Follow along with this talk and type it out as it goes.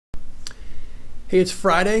Hey, it's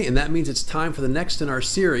Friday, and that means it's time for the next in our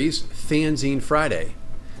series, Fanzine Friday.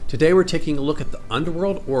 Today we're taking a look at the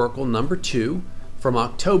Underworld Oracle number 2 from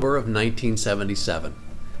October of 1977.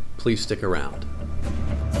 Please stick around.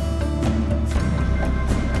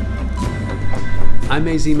 I'm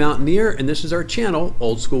AZ Mountaineer, and this is our channel,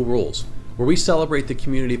 Old School Rules, where we celebrate the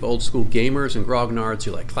community of old school gamers and grognards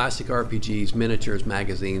who like classic RPGs, miniatures,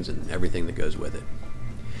 magazines, and everything that goes with it.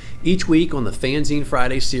 Each week on the Fanzine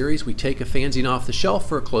Friday series, we take a fanzine off the shelf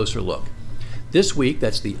for a closer look. This week,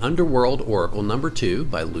 that's the Underworld Oracle number 2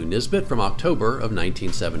 by Nisbet from October of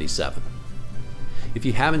 1977. If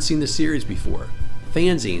you haven't seen the series before,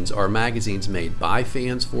 fanzines are magazines made by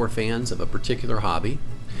fans for fans of a particular hobby.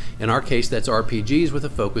 In our case, that's RPGs with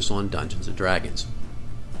a focus on Dungeons & Dragons.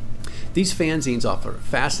 These fanzines offer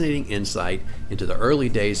fascinating insight into the early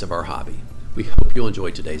days of our hobby. We hope you'll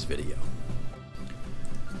enjoy today's video.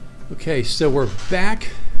 Okay, so we're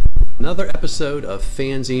back, another episode of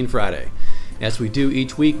Fanzine Friday. As we do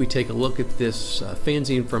each week, we take a look at this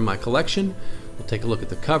fanzine from my collection. We'll take a look at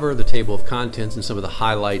the cover, the table of contents, and some of the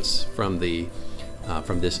highlights from this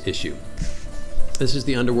issue. This is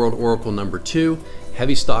the Underworld Oracle number 2,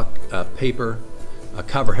 heavy stock paper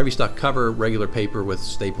cover, heavy stock cover, regular paper with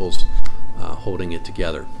staples holding it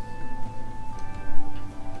together.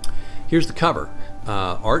 Here's the cover,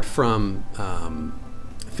 art from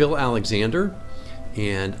Phil Alexander,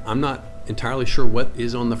 and I'm not entirely sure what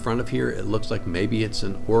is on the front of here. It looks like maybe it's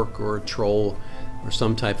an orc or a troll or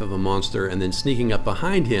some type of a monster, and then sneaking up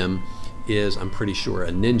behind him is, I'm pretty sure,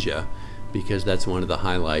 a ninja, because that's one of the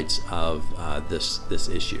highlights of this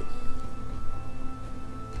issue.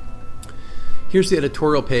 Here's the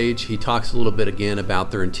editorial page. He talks a little bit again about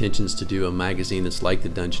their intentions to do a magazine that's like the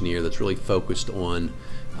Dungeoneer, that's really focused on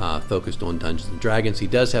Dungeons and Dragons. He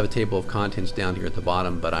does have a table of contents down here at the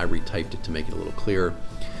bottom, but I retyped it to make it a little clearer.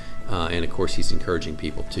 And of course, he's encouraging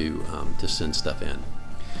people to send stuff in.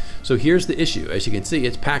 So here's the issue. As you can see,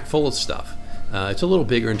 it's packed full of stuff. It's a little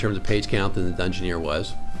bigger in terms of page count than the Dungeoneer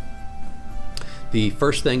was. The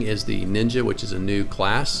first thing is the ninja, which is a new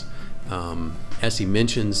class. As he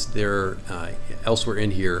mentions there elsewhere in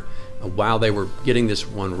here, while they were getting this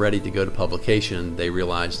one ready to go to publication, they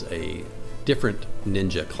realized a different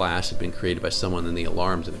ninja class had been created by someone in the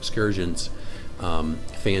Alarms and Excursions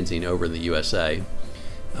fanzine over in the USA.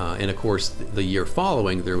 And of course, the year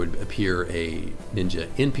following, there would appear a ninja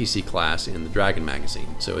NPC class in the Dragon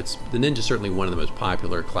magazine. So the ninja is certainly one of the most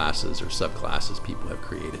popular classes or subclasses people have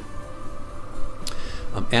created.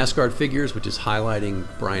 Asgard figures, which is highlighting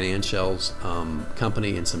Brian Anshell's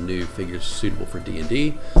company and some new figures suitable for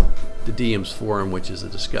D&D. The DM's Forum, which is a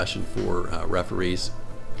discussion for referees.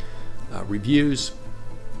 Reviews,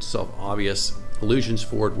 self-obvious. Illusions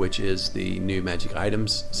Forward, which is the new magic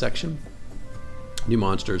items section. New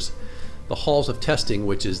monsters. The Halls of Testing,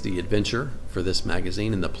 which is the adventure for this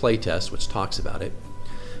magazine, and the playtest, which talks about it.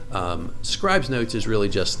 Scribe's Notes is really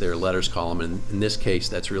just their letters column, and in this case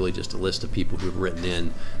that's really just a list of people who've written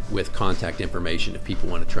in with contact information if people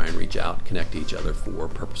want to try and reach out, connect to each other for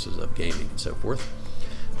purposes of gaming and so forth.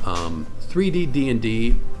 3D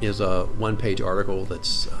D&D is a one-page article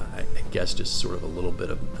that's I guess just sort of a little bit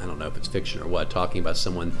of, I don't know if it's fiction or what, talking about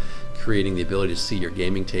someone creating the ability to see your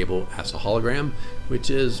gaming table as a hologram, which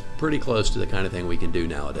is pretty close to the kind of thing we can do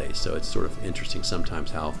nowadays. So it's sort of interesting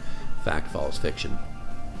sometimes how fact follows fiction.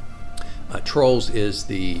 Trolls is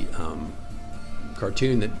the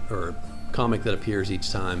cartoon or comic that appears each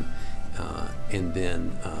time, and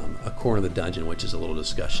then A Corner of the Dungeon, which is a little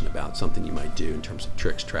discussion about something you might do in terms of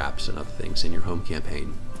tricks, traps, and other things in your home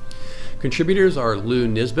campaign. Contributors are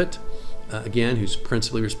Nisbet, again, who's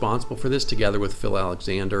principally responsible for this, together with Phil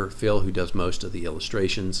Alexander. Phil, who does most of the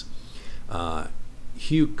illustrations.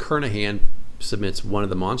 Hugh Kernohan submits one of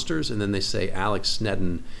the monsters, and then they say Alex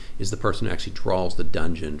Sneddon is the person who actually draws the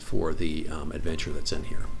dungeon for the adventure that's in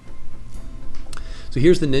here. So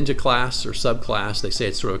here's the ninja class or subclass. They say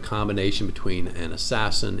it's sort of a combination between an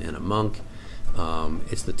assassin and a monk.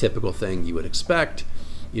 It's the typical thing you would expect.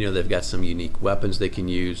 You know, they've got some unique weapons they can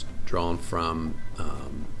use, drawn from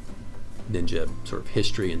ninja sort of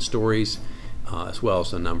history and stories, as well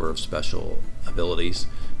as a number of special abilities.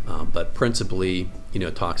 But principally, you know,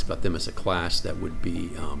 it talks about them as a class that would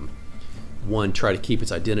be, one, try to keep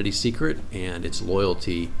its identity secret and its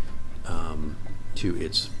loyalty to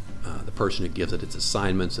its the person who gives it its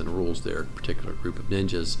assignments and rules their particular group of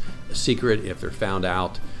ninjas a secret. If they're found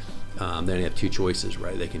out, then they have two choices,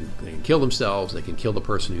 right? They can kill themselves, they can kill the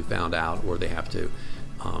person who found out, or they have to,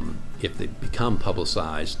 if they become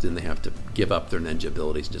publicized, then they have to give up their ninja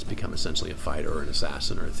abilities and just become essentially a fighter or an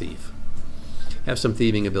assassin or a thief. Have some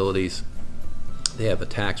thieving abilities. They have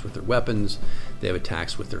attacks with their weapons, they have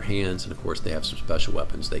attacks with their hands, and of course they have some special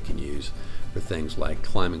weapons they can use for things like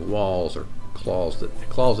climbing walls or claws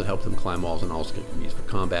that help them climb walls, and also can be used for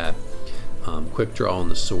combat. Quick draw on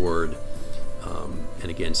the sword,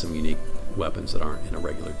 and again some unique weapons that aren't in a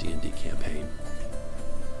regular D&D campaign.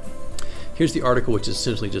 Here's the article, which is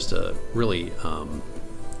essentially just a really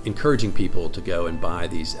encouraging people to go and buy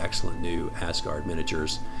these excellent new Asgard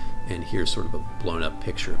miniatures, and here's sort of a blown up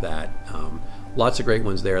picture of that. Lots of great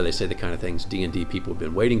ones there. They say the kind of things D&D people have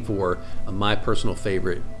been waiting for. My personal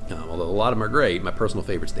favorite, although a lot of them are great, my personal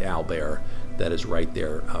favorite is the owlbear that is right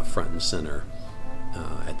there front and center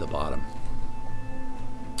at the bottom.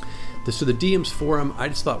 So the DM's forum I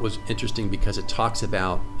just thought was interesting because it talks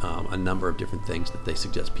about a number of different things that they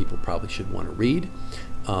suggest people probably should want to read.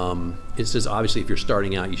 It says obviously if you're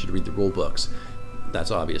starting out you should read the rule books.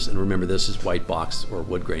 That's obvious, and remember this is white box or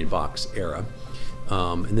wood grain box era.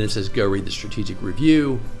 And then it says go read the strategic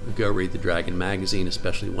review, go read the Dragon magazine,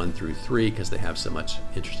 especially 1 through 3 because they have so much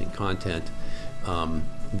interesting content.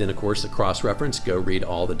 Then of course the cross-reference, go read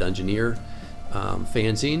all the Dungeoneer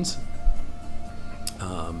fanzines.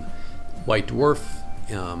 White Dwarf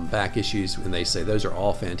back issues, and they say those are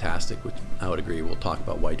all fantastic, which I would agree. We'll talk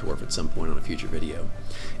about White Dwarf at some point on a future video.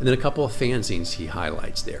 And then a couple of fanzines he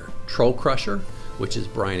highlights there. Troll Crusher, which is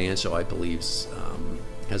Brian Ansell, I believe,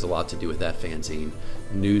 has a lot to do with that fanzine.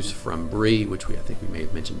 News from Bree, which I think we may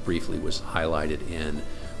have mentioned briefly, was highlighted in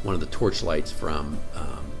one of the torchlights from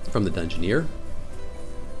the Dungeoneer.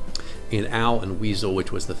 And Owl and Weasel,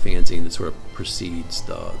 which was the fanzine that sort of precedes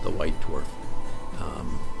the White Dwarf.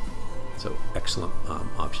 So excellent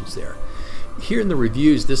options there. Here in the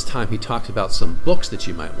reviews this time he talks about some books that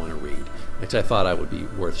you might want to read, which I thought I would be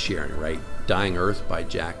worth sharing, right? Dying Earth by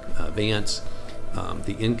Jack Vance,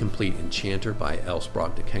 The Incomplete Enchanter by L.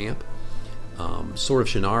 Sprague de Camp, Sword of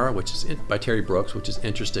Shannara, which is by Terry Brooks, which is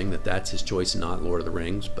interesting that that's his choice and not Lord of the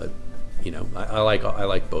Rings, but you know, I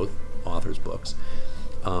like both authors' books.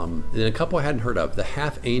 And then a couple I hadn't heard of, The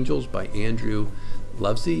Half Angels by Andrew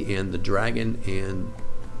Lovesey, and The Dragon and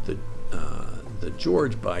the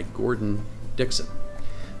George by Gordon Dixon,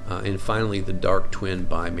 and finally The Dark Twin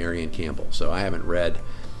by Marion Campbell. So I haven't read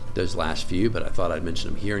those last few, but I thought I'd mention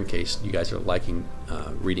them here in case you guys are liking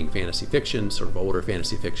reading fantasy fiction, sort of older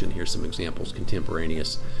fantasy fiction. Here's some examples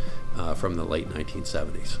contemporaneous from the late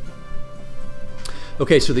 1970s.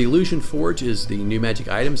 Okay, so the Illusion Forge is the new magic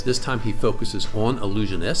items. This time he focuses on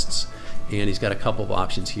illusionists, and he's got a couple of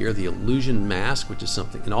options here. The Illusion Mask, which is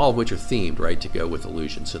something, and all of which are themed, right, to go with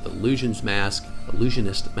illusion. So the Illusionist Mask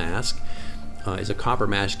is a copper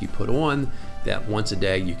mask you put on that once a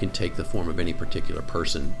day you can take the form of any particular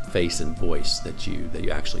person, face and voice that you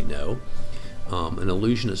actually know. An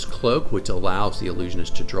Illusionist Cloak, which allows the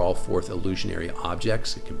illusionist to draw forth illusionary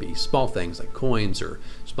objects. It can be small things like coins or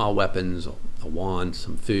small weapons, a wand,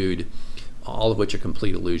 some food, all of which are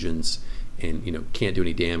complete illusions and, you know, can't do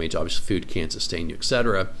any damage. Obviously food can't sustain you,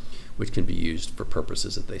 etc., which can be used for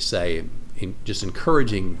purposes that they say, and just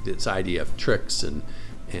encouraging this idea of tricks and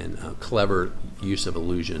clever use of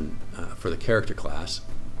illusion for the character class.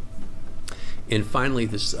 And finally,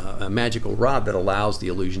 this magical rod that allows the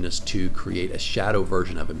illusionist to create a shadow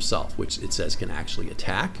version of himself, which it says can actually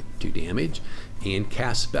attack, do damage, and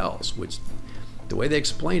cast spells, which the way they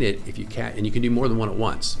explain it, if you can, and you can do more than one at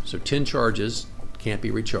once. So 10 charges can't be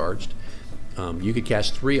recharged. You could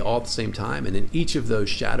cast 3 all at the same time, and then each of those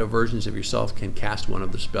shadow versions of yourself can cast one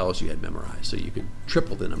of the spells you had memorized. So you could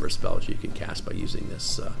triple the number of spells you can cast by using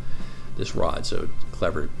this this rod. So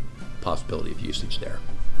clever possibility of usage there.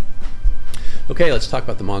 Okay, let's talk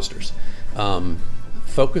about the monsters.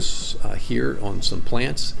 Focus here on some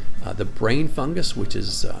plants. The brain fungus, which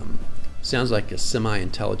is sounds like a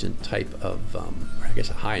semi-intelligent type of, or I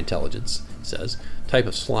guess a high intelligence, it says, type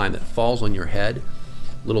of slime that falls on your head.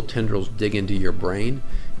 Little tendrils dig into your brain,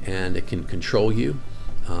 and it can control you.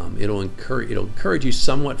 It'll encourage you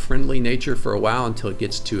somewhat friendly nature for a while until it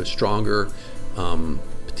gets to a stronger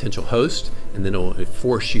potential host, and then it'll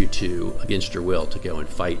force you to, against your will, to go and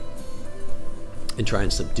fight and try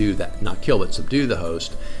and subdue that, not kill, but subdue the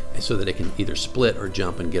host, and so that it can either split or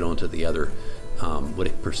jump and get onto the other, what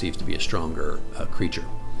it perceives to be a stronger creature.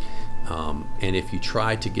 And if you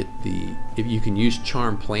try to get if you can use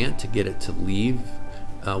Charm Plant to get it to leave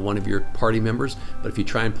one of your party members, but if you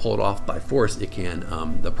try and pull it off by force, it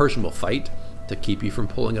can, the person will fight to keep you from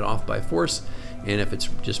pulling it off by force, and if it's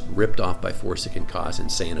just ripped off by force, it can cause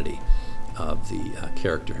insanity of the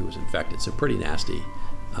character who was infected. So pretty nasty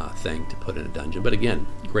thing to put in a dungeon. But again,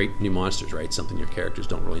 great new monsters, right? Something your characters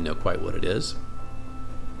don't really know quite what it is.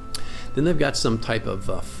 Then they've got some type of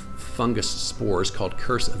fungus spores called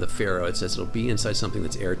Curse of the Pharaoh. It says it'll be inside something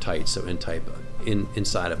that's airtight, so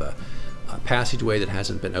inside of a passageway that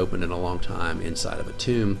hasn't been opened in a long time, inside of a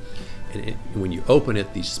tomb. And when you open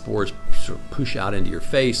it, these spores sort of push out into your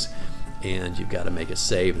face, and you've got to make a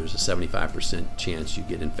save. There's a 75% chance you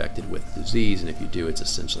get infected with disease, and if you do, it's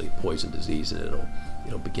essentially poison disease, and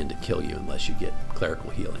it'll begin to kill you unless you get clerical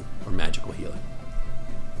healing or magical healing.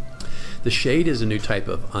 The Shade is a new type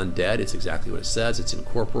of undead. It's exactly what it says. It's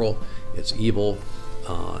incorporeal, it's evil,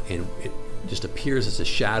 and it just appears as a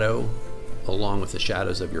shadow along with the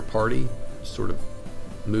shadows of your party. It sort of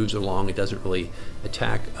moves along. It doesn't really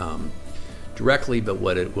attack directly, but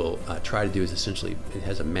what it will try to do is essentially, it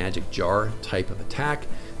has a magic jar type of attack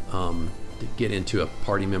to get into a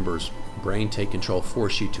party member's brain, take control,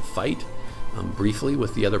 force you to fight briefly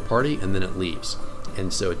with the other party, and then it leaves.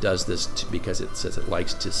 And so it does this because it says it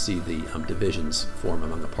likes to see the divisions form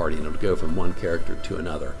among the party, and it'll go from one character to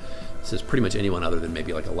another. It says pretty much anyone other than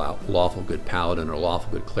maybe like a lawful good paladin or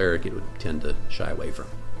lawful good cleric it would tend to shy away from.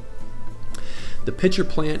 The pitcher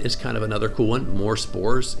plant is kind of another cool one. More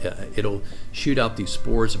spores. It'll shoot out these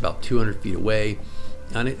spores about 200 feet away,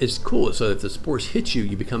 and it's cool. So if the spores hit you,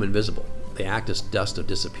 you become invisible. They act as dust of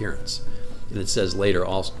disappearance. And it says later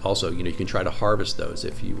also, you can try to harvest those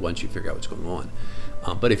once you figure out what's going on.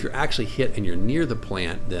 But if you're actually hit and you're near the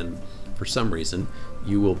plant, then for some reason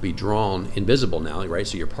you will be drawn invisible now, right?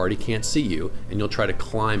 So your party can't see you, and you'll try to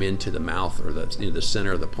climb into the mouth or the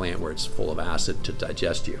center of the plant where it's full of acid to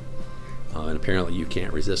digest you. And apparently you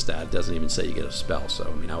can't resist that. It doesn't even say you get a spell.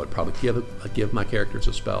 So I mean, I would probably give my characters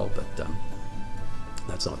a spell, but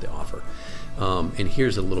that's not what they offer. And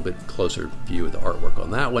here's a little bit closer view of the artwork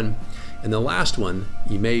on that one. And the last one,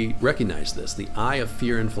 you may recognize this, the Eye of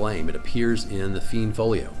Fear and Flame. It appears in the Fiend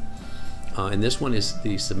Folio. And this one is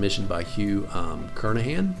the submission by Hugh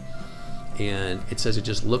Kernohan. And it says it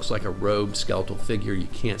just looks like a robed skeletal figure. You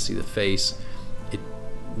can't see the face. It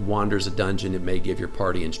wanders a dungeon. It may give your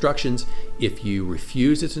party instructions. If you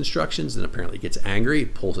refuse its instructions, then apparently it gets angry.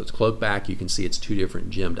 It pulls its cloak back. You can see its two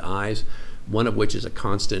different gemmed eyes, one of which is a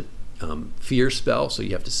constant fear spell, so you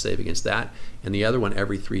have to save against that, and the other one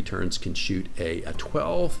every 3 turns can shoot a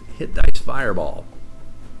 12 hit dice fireball.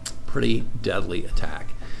 Pretty deadly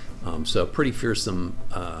attack. So pretty fearsome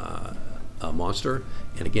monster,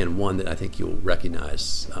 and again one that I think you'll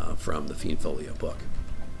recognize from the Fiend Folio book.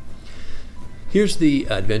 Here's the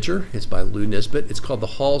adventure. It's by Nisbet. It's called The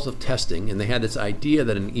Halls of Testing, and they had this idea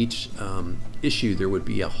that in each issue there would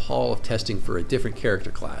be a hall of testing for a different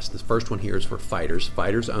character class. The first one here is for fighters.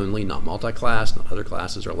 Fighters only, not multi-class, not other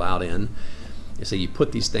classes are allowed in. So you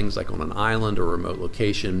put these things like on an island or a remote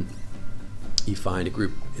location. You find a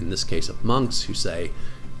group, in this case of monks, who say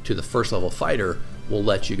to the first level fighter, we'll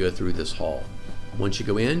let you go through this hall. Once you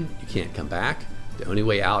go in, you can't come back. The only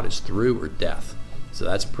way out is through or death. So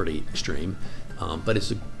that's pretty extreme. But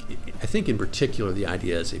I think in particular the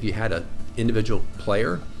idea is if you had an individual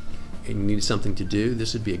player and you needed something to do,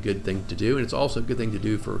 this would be a good thing to do. And it's also a good thing to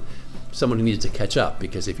do for someone who needs to catch up,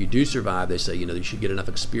 because if you do survive, they say, you should get enough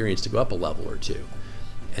experience to go up a level or 2.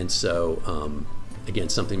 And so, again,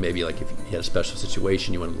 something maybe like if you had a special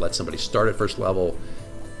situation, you want to let somebody start at first level,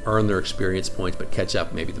 earn their experience points, but catch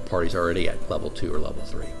up. Maybe the party's already at level 2 or level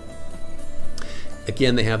 3.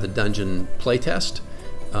 Again, they have the dungeon playtest,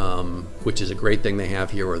 which is a great thing they have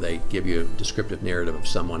here, where they give you a descriptive narrative of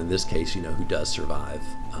someone, in this case, who does survive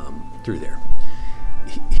through there.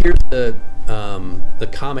 Here's the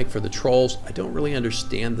comic for the trolls. I don't really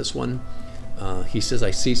understand this one. He says,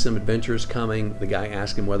 I see some adventurers coming. The guy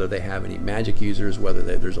asks him whether they have any magic users, whether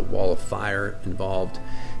there's a wall of fire involved,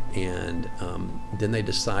 and then they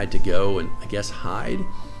decide to go and, I guess, hide.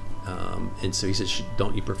 And so he says,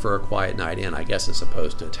 don't you prefer a quiet night in, I guess, as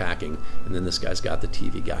opposed to attacking? And then this guy's got the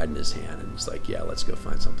TV guide in his hand, and he's like, yeah, let's go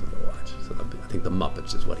find something to watch. So I think the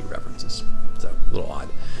Muppets is what he references. So a little odd.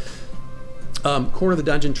 Corner of the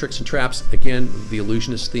Dungeon, Tricks and Traps. Again, the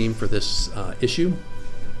illusionist theme for this issue.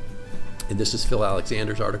 And this is Phil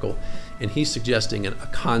Alexander's article. And he's suggesting a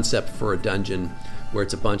concept for a dungeon where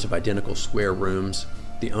it's a bunch of identical square rooms.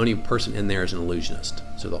 The only person in there is an illusionist.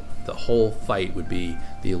 So the whole fight would be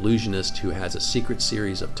the illusionist, who has a secret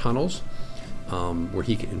series of tunnels where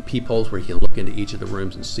he can, peepholes, where he can look into each of the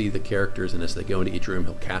rooms and see the characters. And as they go into each room,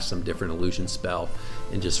 he'll cast some different illusion spell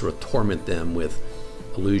and just sort of torment them with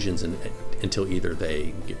illusions until either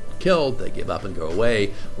they get killed, they give up and go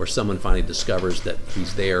away, or someone finally discovers that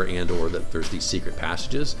he's there and/or that there's these secret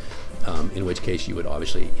passages. In which case you would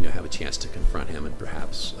obviously have a chance to confront him and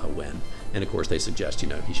perhaps win. And of course they suggest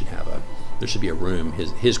he should have there should be a room,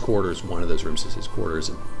 his quarters, one of those rooms is his quarters,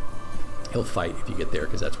 and he'll fight if you get there,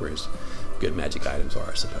 because that's where his good magic items are,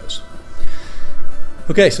 I suppose.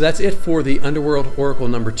 Okay, so that's it for the Underworld Oracle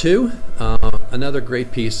number 2. Another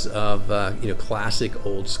great piece of classic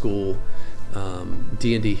old school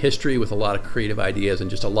D&D history with a lot of creative ideas and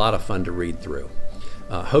just a lot of fun to read through.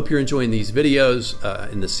 Hope you're enjoying these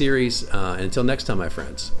videos in the series, and until next time, my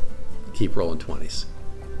friends, keep rolling 20s.